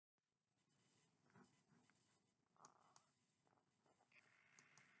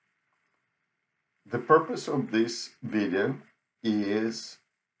The purpose of this video is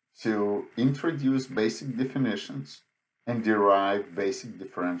to introduce basic definitions and derive basic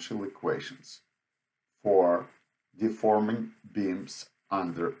differential equations for deforming beams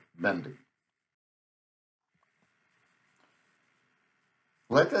under bending.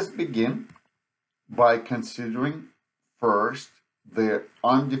 Let us begin by considering first the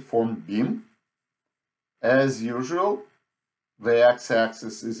undeformed beam. As usual, the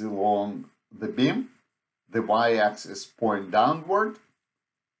x-axis is along the beam, the y-axis point downward,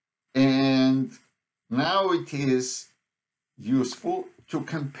 and now it is useful to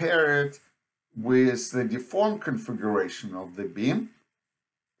compare it with the deformed configuration of the beam,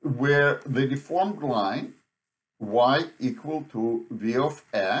 where the deformed line y equal to v of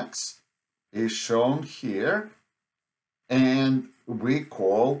x is shown here, and we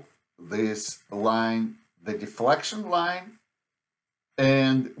call this line the deflection line,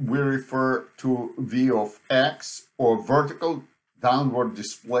 and we refer to v of x or vertical downward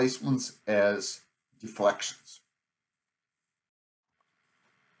displacements as deflections.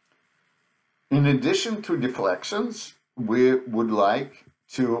 In addition to deflections, we would like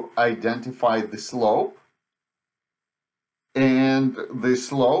to identify the slope, and the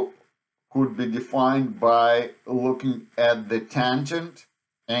slope could be defined by looking at the tangent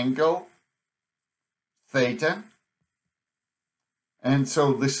angle theta. And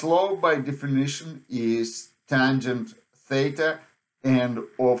so the slope by definition is tangent theta, and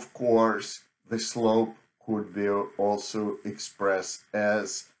of course the slope could be also expressed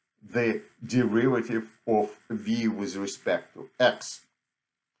as the derivative of v with respect to x.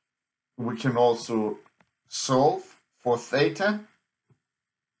 We can also solve for theta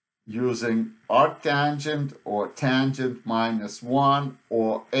using arctangent or tangent minus 1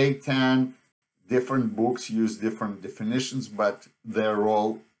 or atan. Different books use different definitions, but they're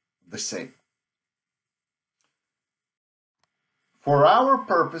all the same. For our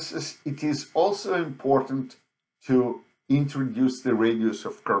purposes, it is also important to introduce the radius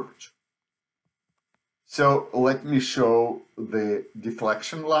of curvature. So let me show the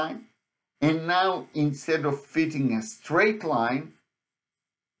deflection line. And now, instead of fitting a straight line,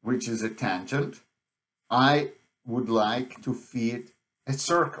 which is a tangent, I would like to fit a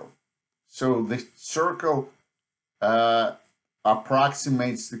circle. So the circle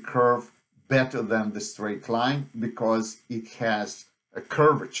approximates the curve better than the straight line because it has a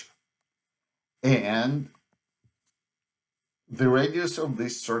curvature. And the radius of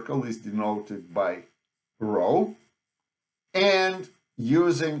this circle is denoted by rho. And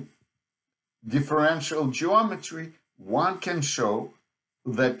using differential geometry, one can show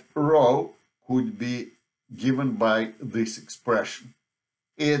that rho could be given by this expression.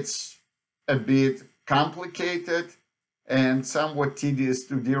 It's a bit complicated and somewhat tedious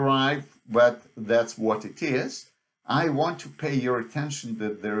to derive, but that's what it is. I want to pay your attention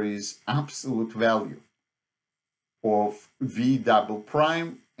that there is absolute value of v double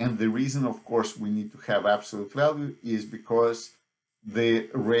prime, and the reason, of course, we need to have absolute value is because the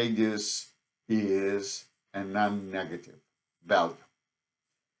radius is a non-negative value.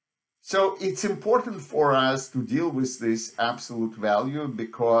 So it's important for us to deal with this absolute value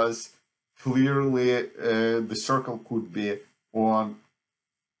because clearly the circle could be on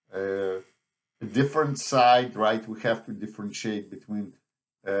a different side, right? We have to differentiate between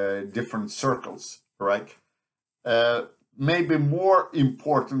different circles, right? Maybe more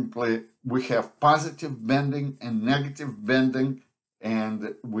importantly, we have positive bending and negative bending,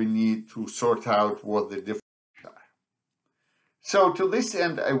 and we need to sort out what the differences are. So to this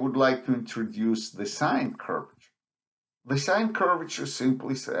end, I would like to introduce the sign curvature. The sign curvature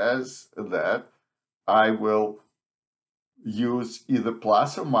simply says that I will use either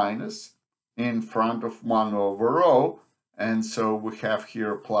plus or minus in front of 1 over rho, and so we have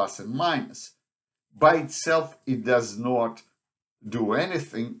here plus and minus. By itself, it does not do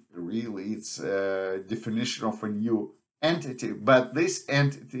anything, really. It's a definition of a new entity, but this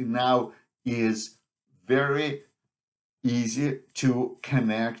entity now is very easy to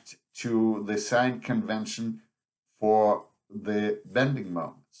connect to the sign convention for the bending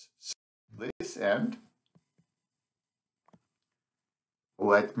moments. So this end,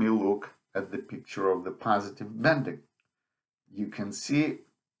 let me look at the picture of the positive bending. You can see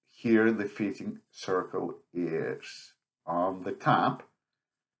here the fitting circle is on the top.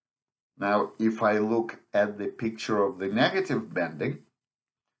 Now, if I look at the picture of the negative bending,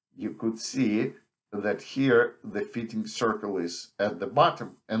 you could see that here the fitting circle is at the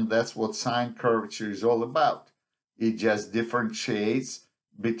bottom, and that's what sign curvature is all about. It just differentiates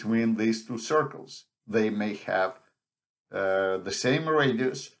between these two circles. They may have the same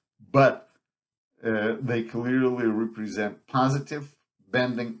radius, but they clearly represent positive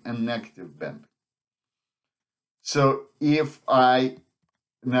bending and negative bending. So if I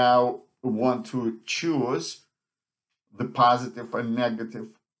now want to choose the positive and negative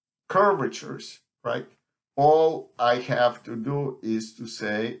curvatures, right? All I have to do is to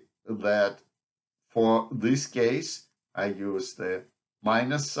say that for this case, I use the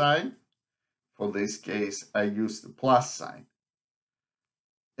minus sign. For this case, I use the plus sign.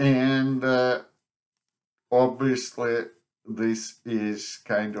 And obviously, this is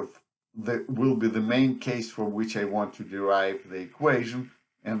kind of will be the main case for which I want to derive the equation,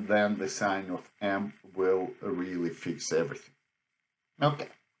 and then the sign of m will really fix everything. Okay.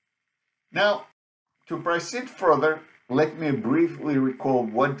 Now, to proceed further, let me briefly recall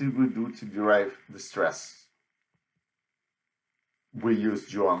what did we do to derive the stress. We used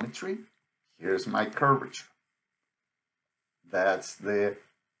geometry. Here's my curvature. That's the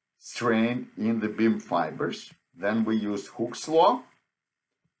strain in the beam fibers. Then we used Hooke's law.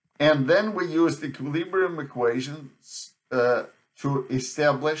 And then we used equilibrium equations to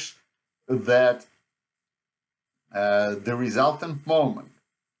establish that the resultant moment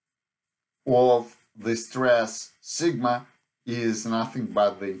of the stress sigma is nothing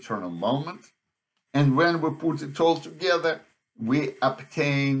but the internal moment. And when we put it all together, we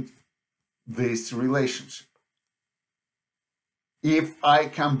obtained this relationship. If I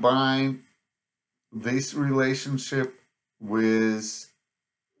combine this relationship with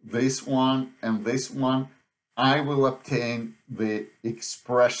this one and this one, I will obtain the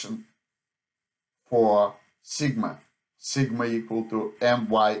expression for sigma equal to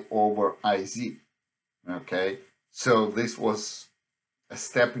my over Iz. Okay, so this was a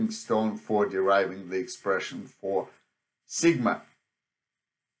stepping stone for deriving the expression for sigma.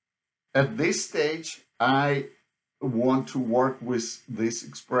 At this stage, I want to work with this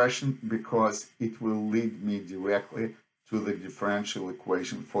expression because it will lead me directly to the differential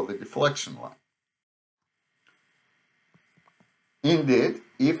equation for the deflection line. Indeed,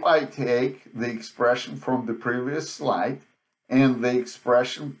 if I take the expression from the previous slide and the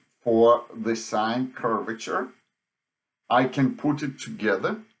expression for the sine curvature, I can put it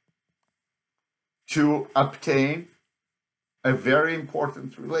together to obtain a very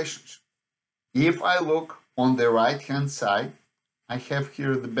important relationship. If I look on the right-hand side, I have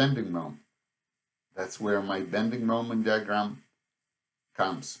here the bending moment. That's where my bending moment diagram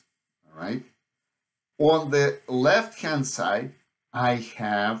comes, all right? On the left-hand side, I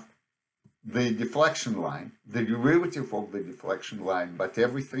have the deflection line, the derivative of the deflection line, but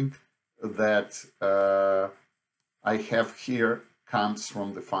everything that I have here comes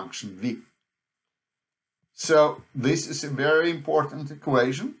from the function v. So this is a very important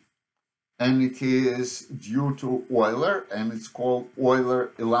equation, and it is due to Euler, and it's called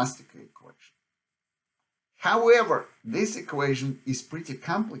Euler elastic equation. However, this equation is pretty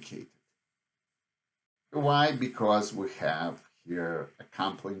complicated. Why? Because we have here a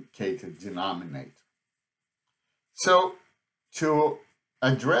complicated denominator. So to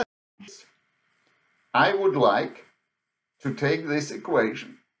address this, I would like to take this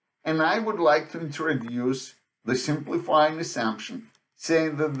equation and I would like to introduce the simplifying assumption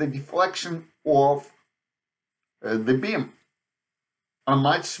saying that the deflection of the beam are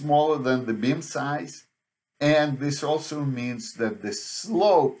much smaller than the beam size, and this also means that the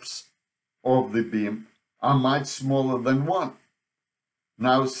slopes of the beam are much smaller than 1.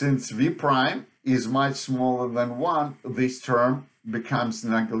 Now, since v prime is much smaller than 1, this term becomes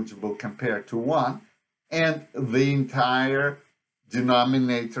negligible compared to 1, and the entire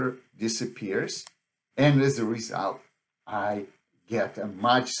denominator disappears, and as a result, I get a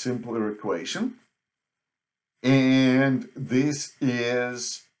much simpler equation, and this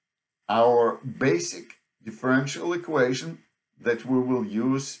is our basic differential equation that we will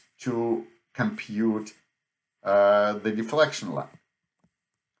use to compute the deflection line.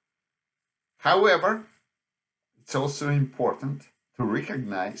 However, it's also important to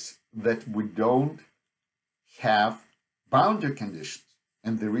recognize that we don't have boundary conditions.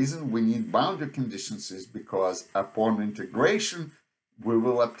 And the reason we need boundary conditions is because upon integration, we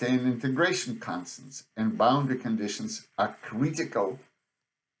will obtain integration constants, and boundary conditions are critical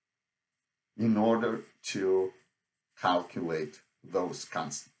in order to calculate those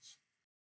constants.